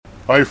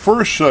I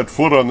first set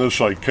foot on this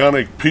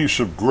iconic piece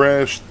of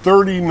grass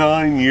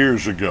 39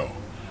 years ago,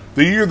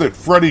 the year that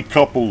Freddie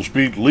Couples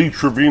beat Lee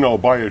Trevino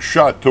by a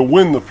shot to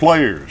win the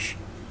Players.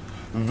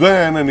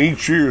 Then, and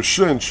each year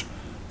since,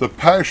 the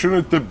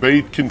passionate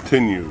debate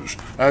continues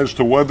as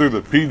to whether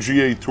the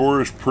PGA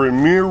Tour's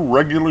premier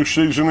regular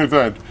season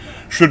event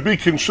should be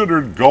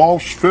considered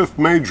golf's fifth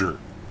major.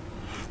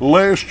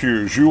 Last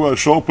year's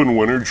U.S. Open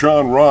winner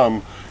Jon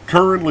Rahm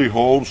currently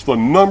holds the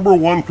number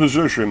one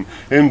position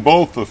in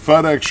both the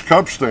FedEx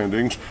Cup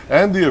standings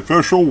and the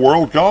official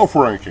World Golf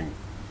Ranking.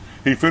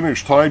 He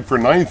finished tied for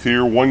ninth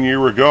here 1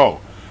 year ago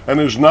and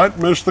has not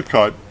missed the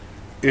cut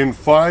in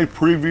 5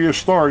 previous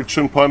starts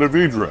in Ponte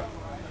Vedra.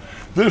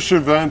 This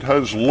event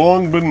has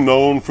long been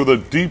known for the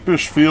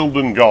deepest field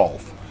in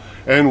golf,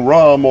 and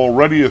Rahm,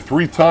 already a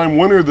 3-time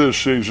winner this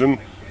season,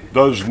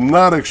 does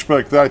not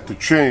expect that to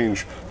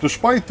change,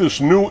 despite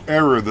this new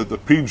era that the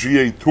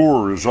PGA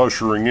Tour is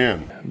ushering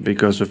in.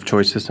 Because of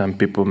choices, some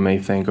people may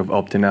think of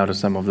opting out of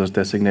some of those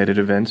designated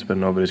events, but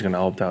nobody's going to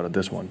opt out of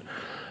this one.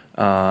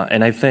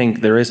 And I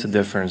think there is a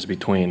difference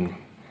between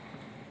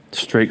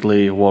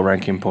strictly world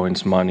ranking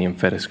points, money, and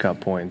FedEx Cup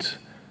points,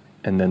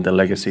 and then the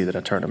legacy that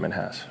a tournament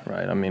has,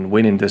 right? I mean,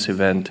 winning this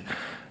event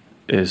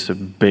is a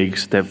big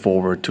step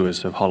forward to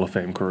his Hall of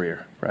Fame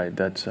career, right?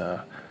 That's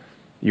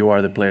you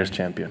are the Players'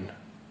 champion,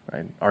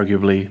 right?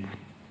 Arguably,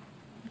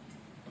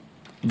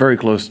 very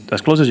close,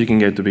 as close as you can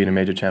get to being a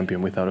major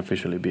champion without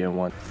officially being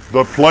one.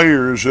 The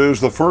Players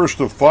is the first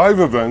of 5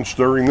 events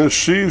during this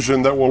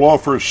season that will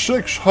offer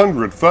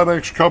 600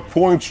 FedEx Cup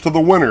points to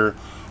the winner,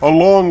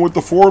 along with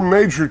the 4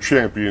 major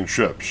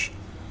championships.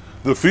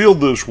 The field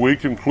this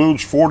week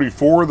includes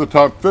 44 of the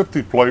top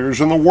 50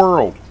 players in the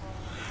world.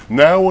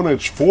 Now in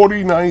its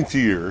 49th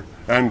year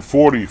and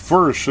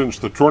 41st since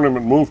the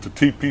tournament moved to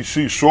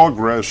TPC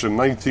Sawgrass in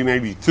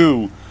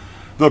 1982,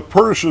 the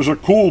purse is a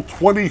cool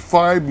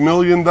 $25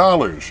 million,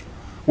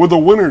 with a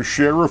winner's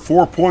share of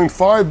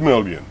 $4.5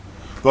 million,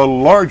 the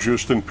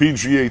largest in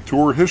PGA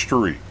Tour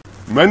history.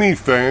 Many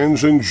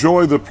fans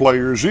enjoy the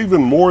Players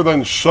even more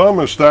than some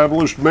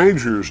established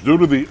majors due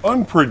to the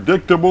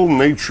unpredictable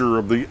nature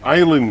of the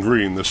island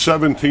green, the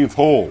 17th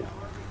hole.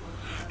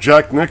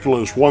 Jack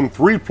Nicklaus won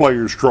 3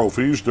 Players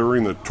trophies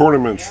during the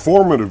tournament's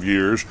formative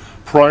years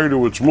prior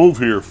to its move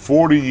here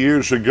 40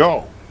 years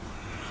ago.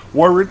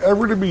 Were it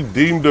ever to be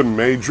deemed a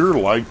major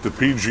like the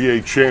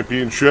PGA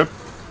Championship,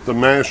 the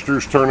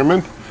Masters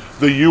Tournament,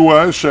 the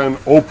U.S. and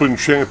Open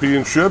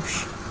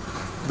Championships,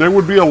 there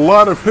would be a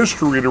lot of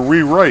history to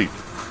rewrite.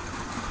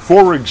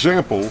 For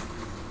example,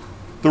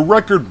 the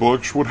record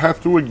books would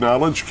have to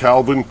acknowledge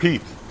Calvin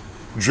Peete,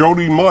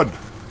 Jody Mudd,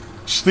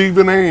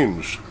 Stephen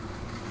Ames,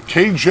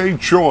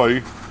 KJ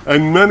Choi,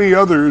 and many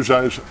others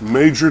as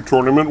major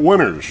tournament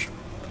winners.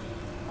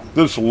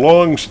 This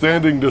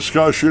long-standing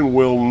discussion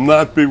will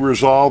not be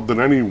resolved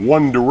in any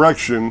one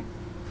direction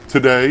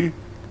today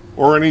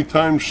or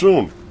anytime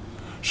soon.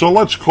 So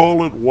let's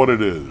call it what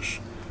it is: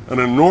 an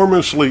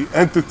enormously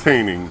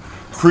entertaining,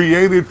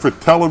 created for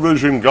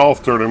television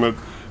golf tournament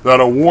that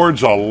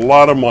awards a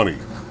lot of money.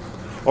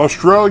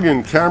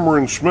 Australian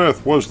Cameron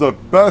Smith was the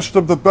best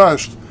of the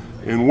best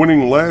in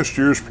winning last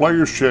year's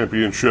Players'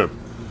 Championship,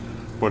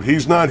 but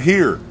he's not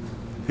here.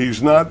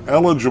 He's not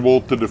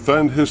eligible to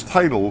defend his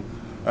title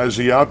as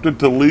he opted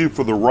to leave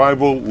for the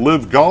rival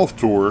Live Golf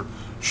Tour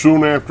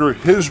soon after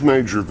his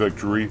major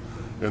victory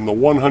in the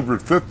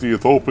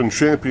 150th Open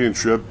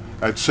Championship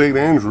at St.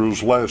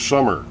 Andrews last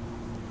summer.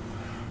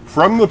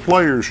 From the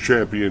Players'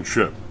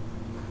 Championship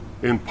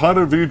in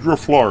Ponte Vedra,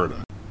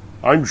 Florida,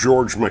 I'm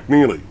George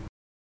McNeely.